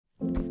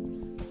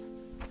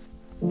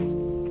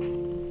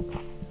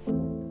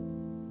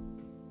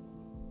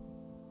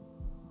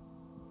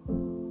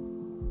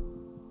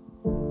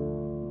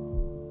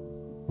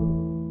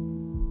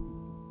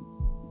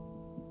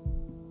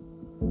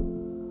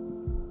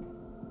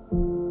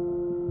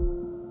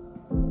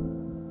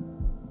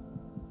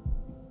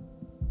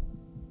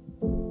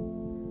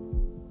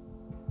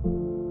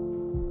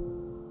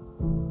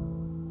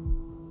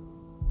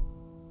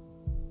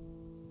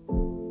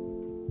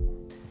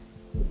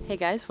Hey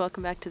guys,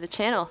 welcome back to the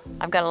channel.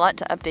 I've got a lot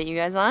to update you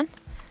guys on.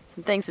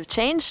 Some things have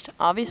changed,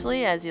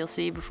 obviously, as you'll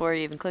see before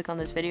you even click on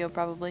this video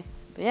probably.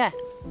 But yeah,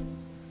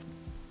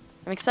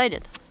 I'm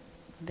excited.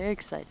 I'm very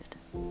excited.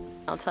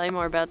 I'll tell you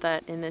more about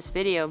that in this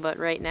video, but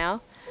right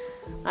now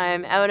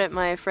I'm out at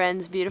my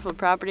friend's beautiful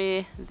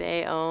property.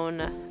 They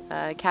own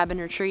a cabin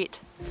retreat,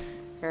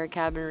 or a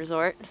cabin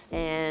resort,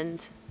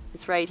 and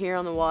it's right here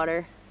on the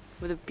water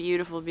with a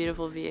beautiful,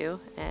 beautiful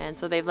view. And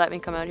so they've let me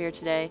come out here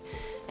today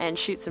and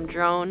shoot some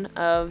drone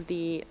of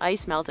the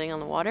ice melting on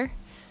the water.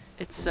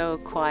 It's so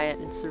quiet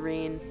and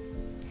serene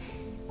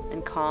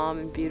and calm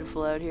and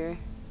beautiful out here.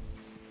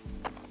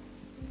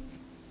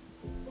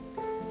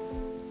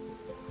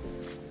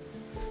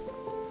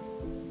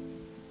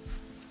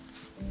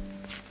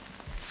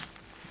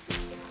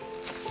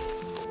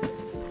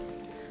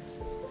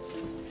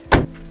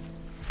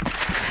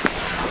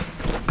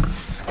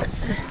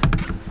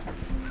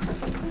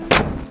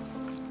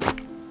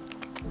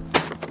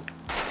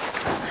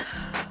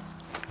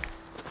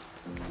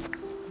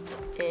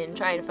 In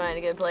trying to find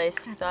a good place,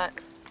 I thought,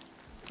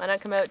 why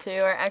not come out to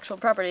our actual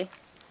property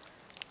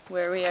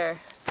where we are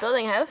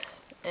building a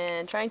house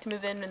and trying to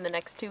move in the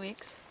next 2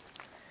 weeks.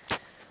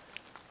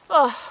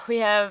 Oh, we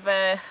have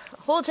a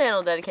whole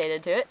channel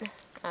dedicated to it,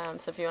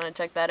 so if you want to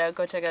check that out,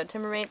 go check out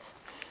Timbermates.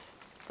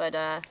 But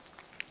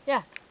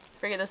yeah, I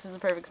figured this is a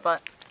perfect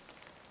spot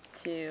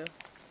to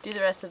do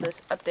the rest of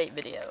this update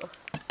video.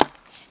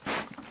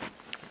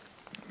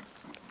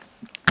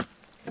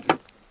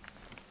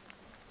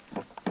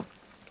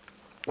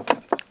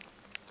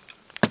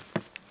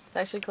 I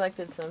actually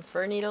collected some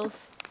fir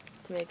needles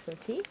to make some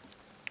tea.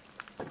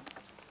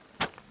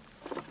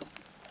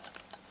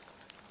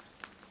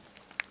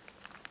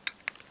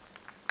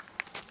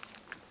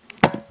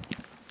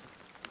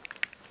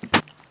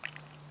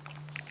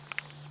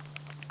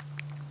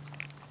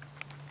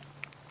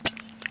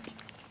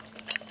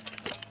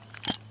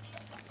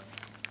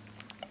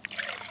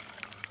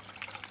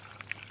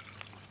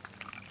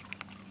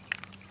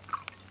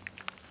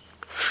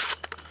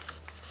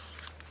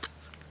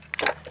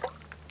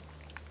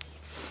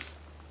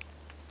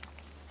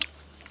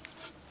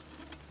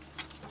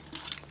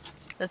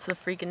 That's the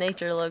Freak of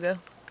Nature logo.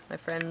 My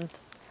friend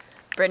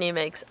Brittany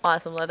makes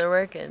awesome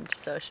leatherwork, and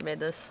so she made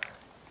this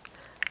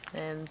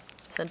and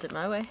sent it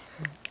my way.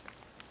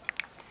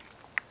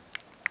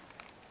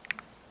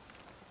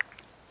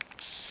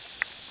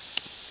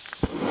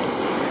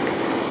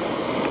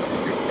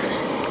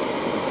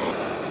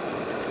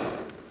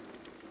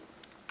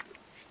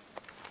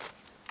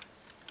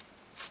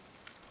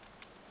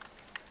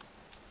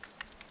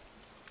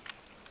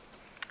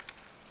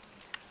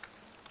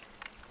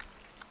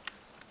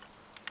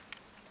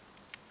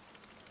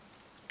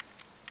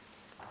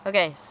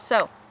 Okay,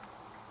 so,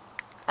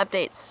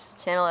 updates,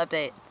 channel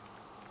update.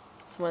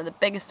 It's one of the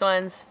biggest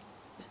ones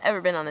there's ever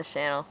been on this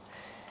channel.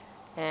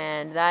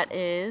 And that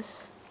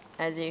is,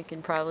 as you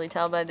can probably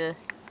tell by the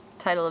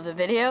title of the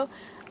video,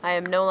 I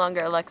am no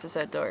longer Alexis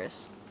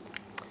Outdoors.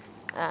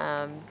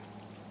 I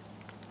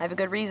have a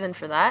good reason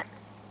for that,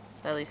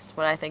 at least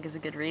what I think is a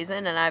good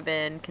reason, and I've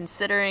been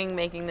considering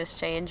making this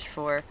change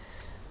for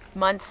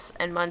months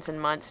and months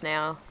and months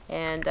now,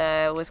 and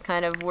was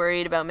kind of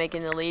worried about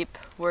making the leap,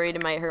 worried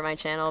it might hurt my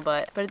channel,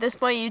 but at this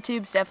point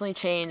YouTube's definitely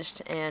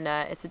changed, and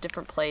it's a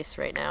different place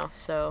right now,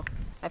 so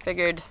I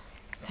figured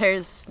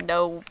there's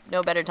no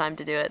better time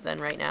to do it than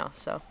right now.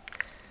 So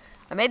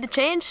I made the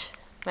change.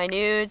 My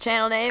new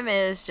channel name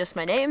is just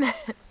my name,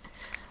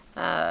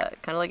 kind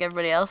of like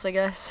everybody else, I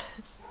guess.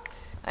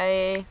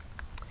 I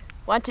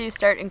want to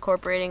start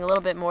incorporating a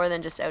little bit more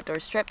than just outdoor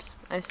trips.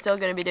 I'm still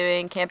going to be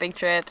doing camping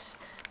trips,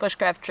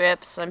 bushcraft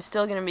trips. I'm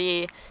still going to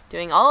be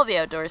doing all of the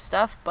outdoor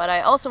stuff, but I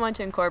also want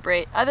to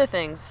incorporate other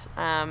things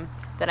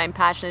that I'm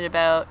passionate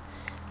about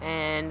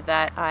and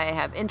that I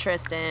have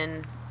interest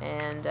in,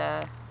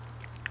 and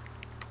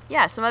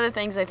yeah, some other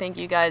things I think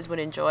you guys would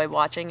enjoy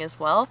watching as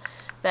well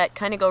that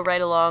kind of go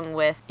right along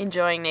with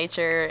enjoying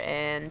nature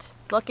and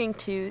looking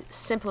to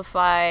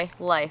simplify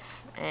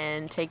life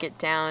and take it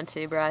down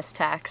to brass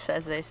tacks,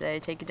 as they say,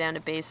 take it down to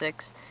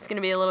basics. It's going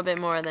to be a little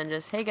bit more than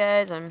just, hey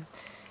guys, I'm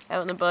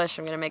out in the bush,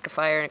 I'm going to make a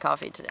fire and a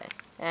coffee today.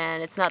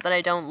 And it's not that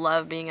I don't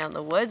love being out in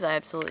the woods, I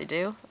absolutely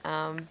do,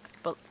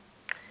 but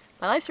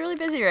my life's really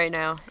busy right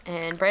now,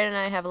 and Brandon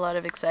and I have a lot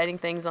of exciting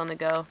things on the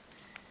go,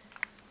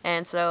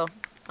 and so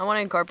I want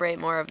to incorporate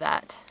more of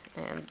that,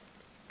 and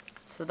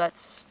so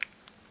that's,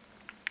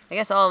 I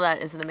guess all of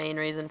that is the main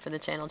reason for the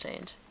channel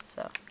change.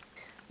 So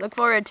look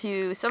forward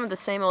to some of the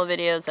same old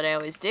videos that I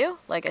always do.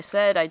 Like I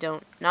said, I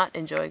don't not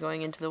enjoy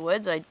going into the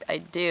woods. I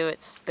do.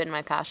 It's been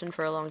my passion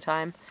for a long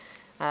time.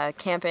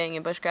 camping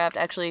and bushcraft.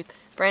 Actually,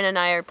 Brandon and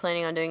I are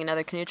planning on doing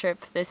another canoe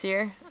trip this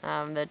year,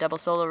 the double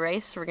solo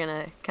race. We're going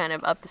to kind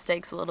of up the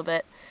stakes a little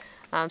bit.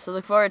 So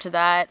look forward to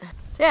that.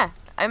 So yeah,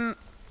 I'm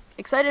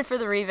excited for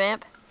the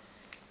revamp.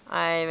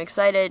 I'm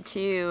excited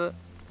to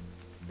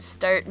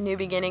start new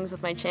beginnings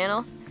with my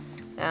channel.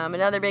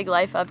 Another big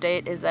life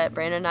update is that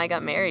Brandon and I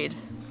got married.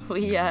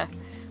 We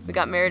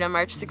got married on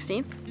March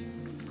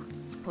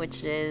 16th,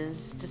 which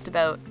is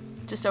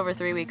just over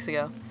 3 weeks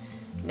ago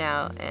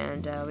now,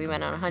 and we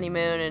went on a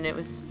honeymoon, and it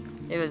was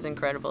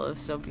incredible. It was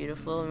so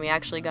beautiful, and we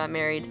actually got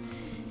married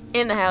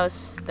in the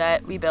house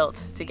that we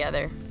built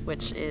together,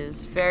 which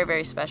is very,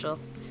 very special.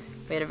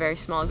 We had a very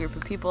small group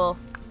of people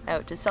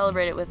out to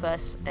celebrate it with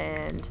us,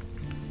 and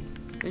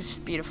it was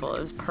just beautiful.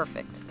 It was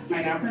perfect.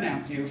 I now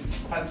pronounce you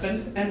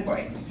husband and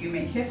wife. You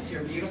may kiss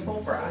your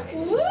beautiful bride.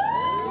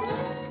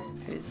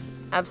 It was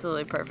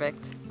absolutely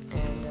perfect,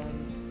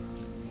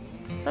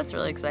 and so that's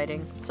really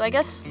exciting. So I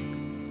guess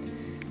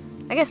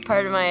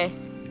part of my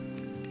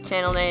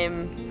channel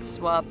name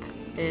swap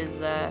is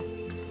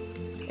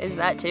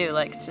that too.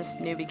 Like, it's just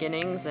new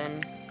beginnings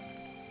and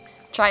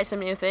try some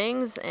new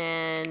things,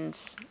 and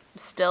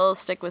still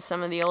stick with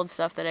some of the old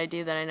stuff that I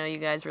do that I know you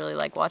guys really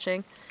like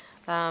watching.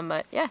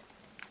 But yeah,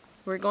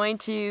 we're going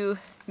to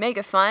make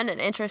it fun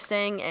and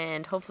interesting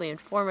and hopefully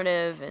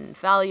informative and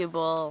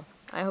valuable.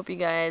 I hope you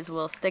guys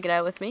will stick it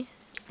out with me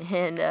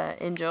and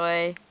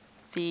enjoy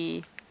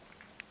the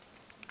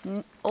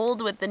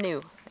old with the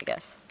new, I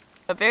guess.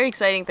 But very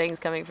exciting things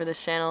coming for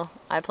this channel.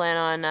 I plan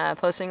on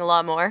posting a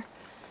lot more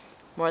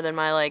than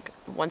my like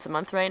once a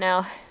month right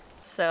now.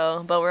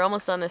 So, but we're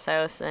almost on this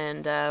house,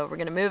 and we're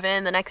gonna move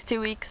in the next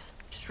 2 weeks,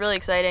 which is really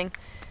exciting.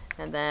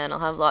 And then I'll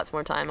have lots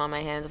more time on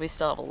my hands. We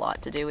still have a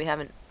lot to do. We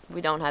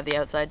don't have the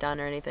outside done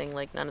or anything,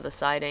 like none of the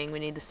siding. We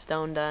need the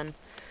stone done.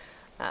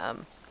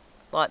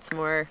 Lots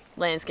more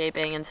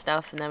landscaping and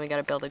stuff, and then we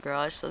gotta build a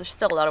garage. So there's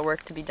still a lot of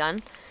work to be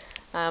done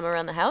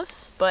around the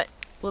house, but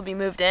we'll be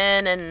moved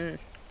in, and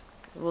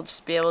we'll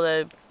just be able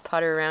to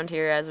putter around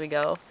here as we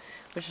go,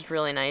 which is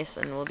really nice,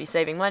 and we'll be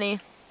saving money,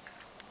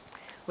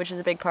 which is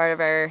a big part of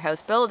our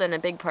house build and a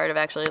big part of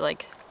actually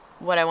like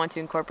what I want to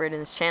incorporate in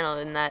this channel,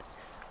 in that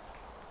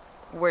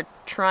we're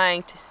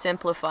trying to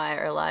simplify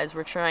our lives.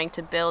 We're trying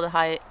to build a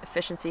high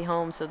efficiency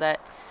home so that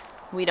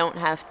we don't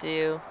have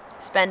to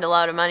spend a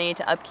lot of money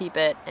to upkeep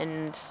it,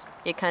 and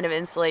it kind of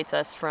insulates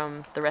us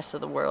from the rest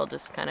of the world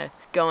just kind of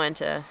going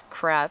to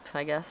crap,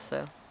 I guess.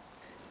 So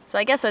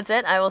I guess that's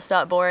it. I will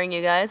stop boring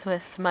you guys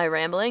with my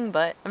rambling,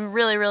 but I'm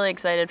really, really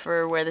excited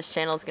for where this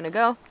channel is going to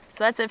go.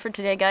 So that's it for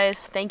today,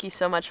 guys. Thank you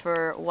so much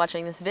for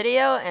watching this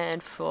video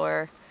and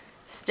for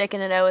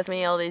sticking it out with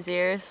me all these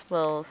years.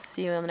 We'll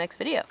see you in the next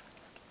video.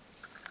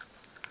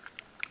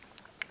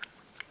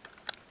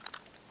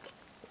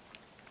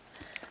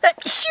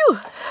 Shoo!